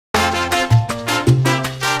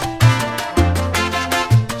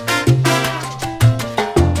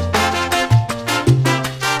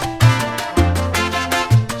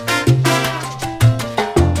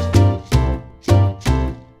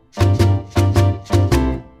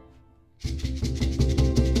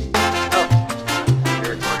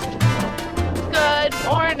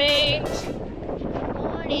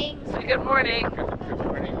morning. Good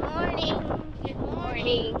morning. Good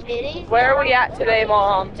morning. It is Where are we at today,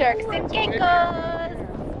 Mom? Turks and Caicos.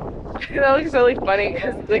 That looks really funny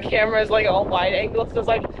because the camera is like all wide angle, so it's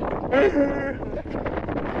like. It's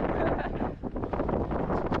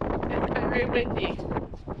very windy.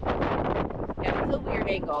 Yeah, it's a weird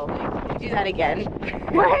angle. Do that again.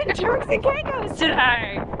 We're in Turks and Caicos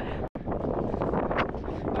today.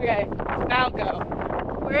 Okay, now go.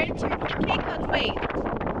 We're in Turks and Caicos. Wait.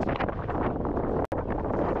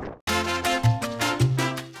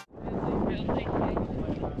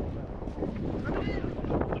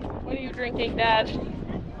 What are you drinking, Dad?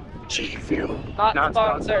 G Fuel. Not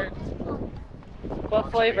sponsored.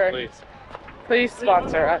 What flavor? Please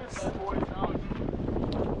sponsor us.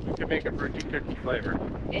 We could make a fruity cookie flavor.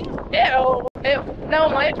 Ew. No,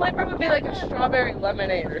 my flavor would be like a strawberry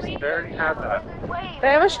lemonade or something. They already have that. They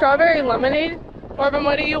have a strawberry lemonade? Corbin,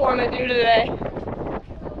 what do you want to do today?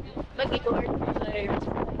 Looking towards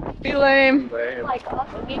Be lame. like a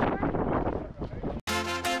cookie board.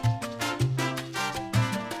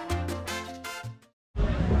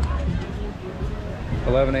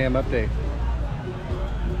 11 a.m. update.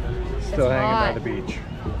 Still hanging hot. by the beach.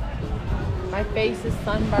 My face is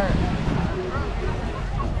sunburned.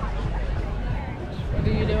 What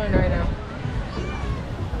are you doing right now?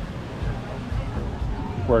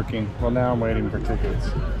 Working. Well, now I'm waiting for tickets.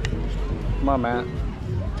 Come on, Matt.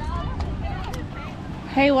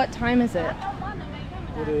 Hey, what time is it?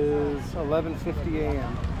 It is 11:50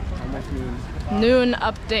 a.m. Almost noon. Noon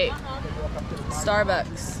update.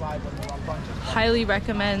 Starbucks. Highly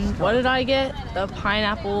recommend. What did I get? The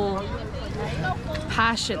pineapple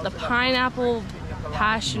passion. The pineapple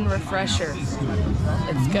passion refresher.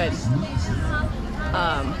 It's good.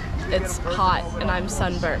 It's hot and I'm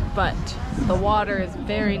sunburnt, but the water is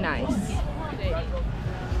very nice.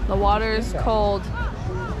 The water is cold.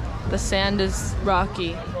 The sand is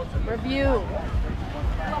rocky. Review.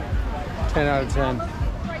 10 out of 10.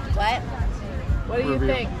 What? What do you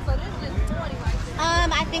Review. think?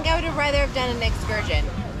 I think I would have rather have done an excursion.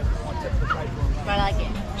 But I like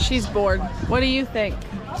it. She's bored. What do you think?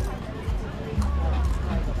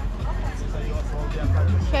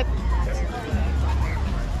 Chip.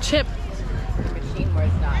 Chip. The machine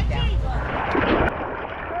was not down.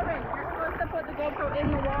 Corbin, you're supposed to put the GoPro in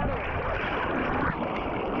the water.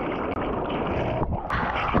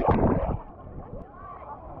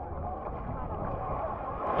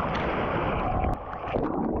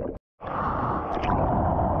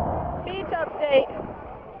 Beach update.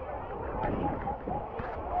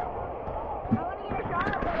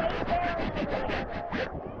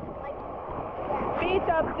 Beach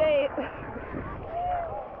update.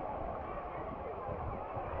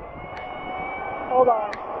 Hold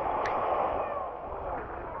on.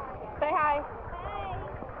 Say hi. Hey.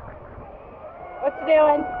 What you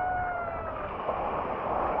doing?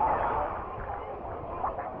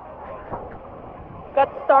 Got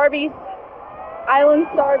the Starbies. Island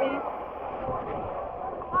Starbies.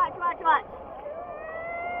 Watch.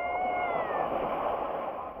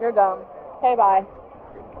 You're dumb. Okay, bye.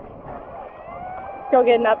 Let's go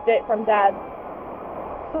get an update from Dad.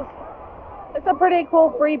 It's a pretty cool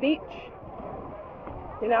free beach.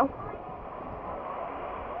 You know?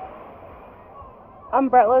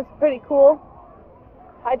 Umbrella's pretty cool.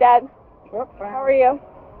 Hi, Dad. Yep. How are you?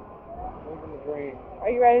 Living the dream. Are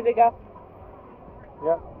you ready to go?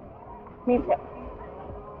 Yep. Me too.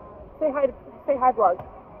 Say hi, vlog.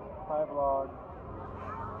 Hi, vlog.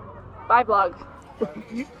 Bye, vlog.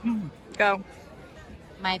 Go.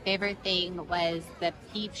 My favorite thing was the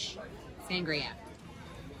peach sangria.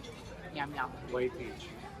 Yum yum. White beach.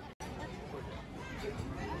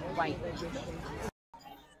 White.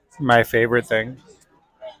 My favorite thing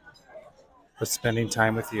was spending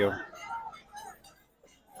time with you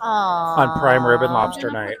on prime rib and lobster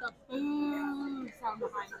night.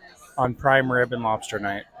 On prime rib and lobster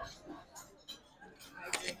night.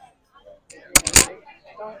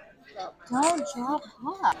 Don't drop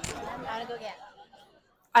off. I gotta go get.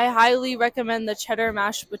 I highly recommend the cheddar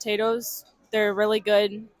mashed potatoes. They're really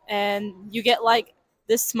good, and you get like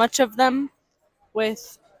this much of them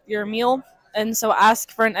with your meal, and so ask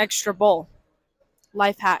for an extra bowl.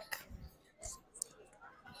 Life hack.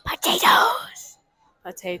 Potatoes.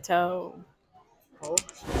 Potato.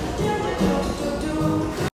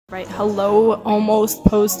 Right, hello, almost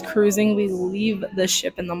post cruising. We leave the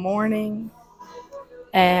ship in the morning,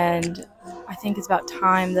 and I think it's about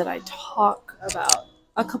time that I talk about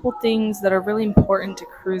a couple things that are really important to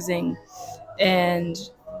cruising and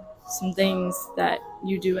some things that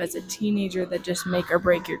you do as a teenager that just make or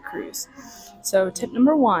break your cruise. So tip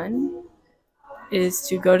number one is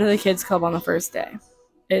to go to the kids club on the first day.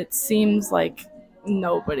 It seems like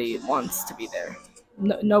nobody wants to be there.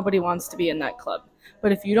 Nobody wants to be in that club.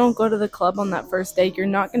 But if you don't go to the club on that first day, you're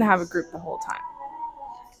not going to have a group the whole time.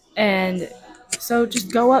 And so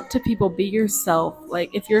just go up to people, be yourself.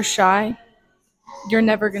 Like, if you're shy, you're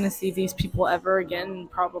never going to see these people ever again,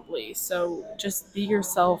 probably. So just be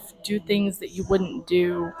yourself, do things that you wouldn't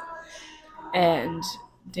do, and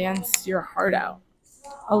dance your heart out.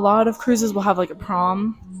 A lot of cruises will have like a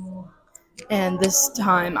prom, and this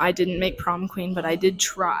time I didn't make prom queen, but I did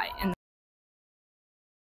try, and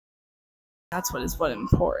that's what is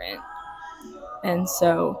important. And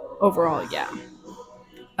so overall, yeah.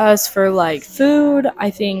 As for like food, I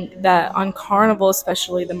think that on Carnival,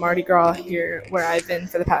 especially the Mardi Gras here where I've been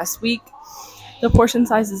for the past week, the portion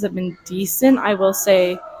sizes have been decent. I will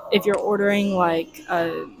say, if you're ordering like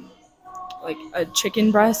a chicken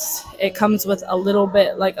breast, it comes with a little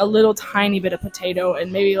bit, like a little tiny bit of potato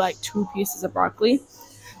and maybe like 2 pieces of broccoli.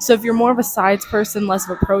 So if you're more of a sides person, less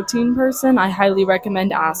of a protein person, I highly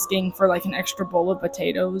recommend asking for like an extra bowl of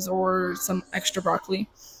potatoes or some extra broccoli.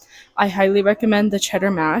 I highly recommend the cheddar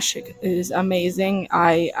mash. It is amazing.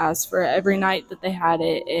 I asked for it every night that they had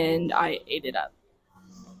it, and I ate it up.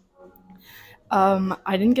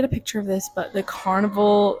 I didn't get a picture of this, but the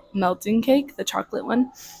Carnival melting cake, the chocolate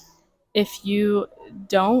one, if you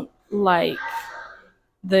don't like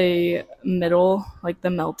the middle, like the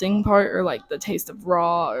melting part, or like the taste of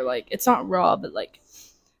raw, or like it's not raw, but like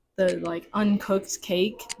the like uncooked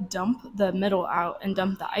cake, dump the middle out and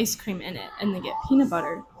dump the ice cream in it, and then get peanut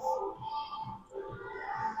butter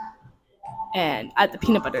and add the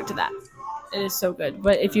peanut butter to that. It is so good.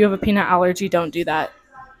 But if you have a peanut allergy, don't do that.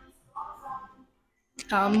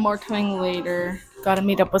 More coming later. Gotta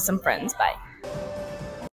meet up with some friends. Bye.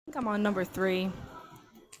 I think I'm on number 3.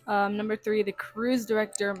 Number 3, the cruise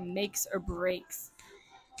director makes or breaks.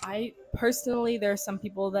 I personally, there are some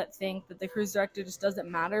people that think that the cruise director just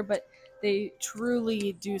doesn't matter, but they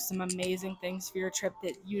truly do some amazing things for your trip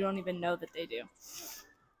that you don't even know that they do.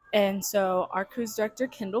 And so our cruise director,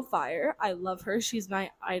 Kendall Fire, I love her. She's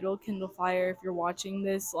my idol, Kendall Fire. If you're watching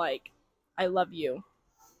this, like, I love you.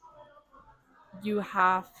 You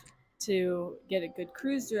have to get a good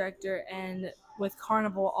cruise director, and with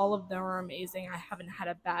Carnival, all of them are amazing. I haven't had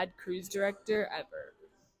a bad cruise director ever.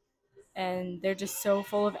 And they're just so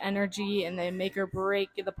full of energy, and they make or break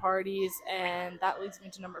the parties. And that leads me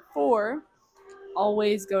to number 4.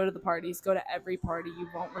 Always go to the parties. Go to every party. You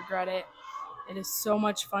won't regret it. It is so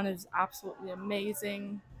much fun. It is absolutely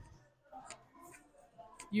amazing.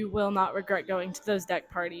 You will not regret going to those deck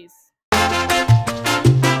parties.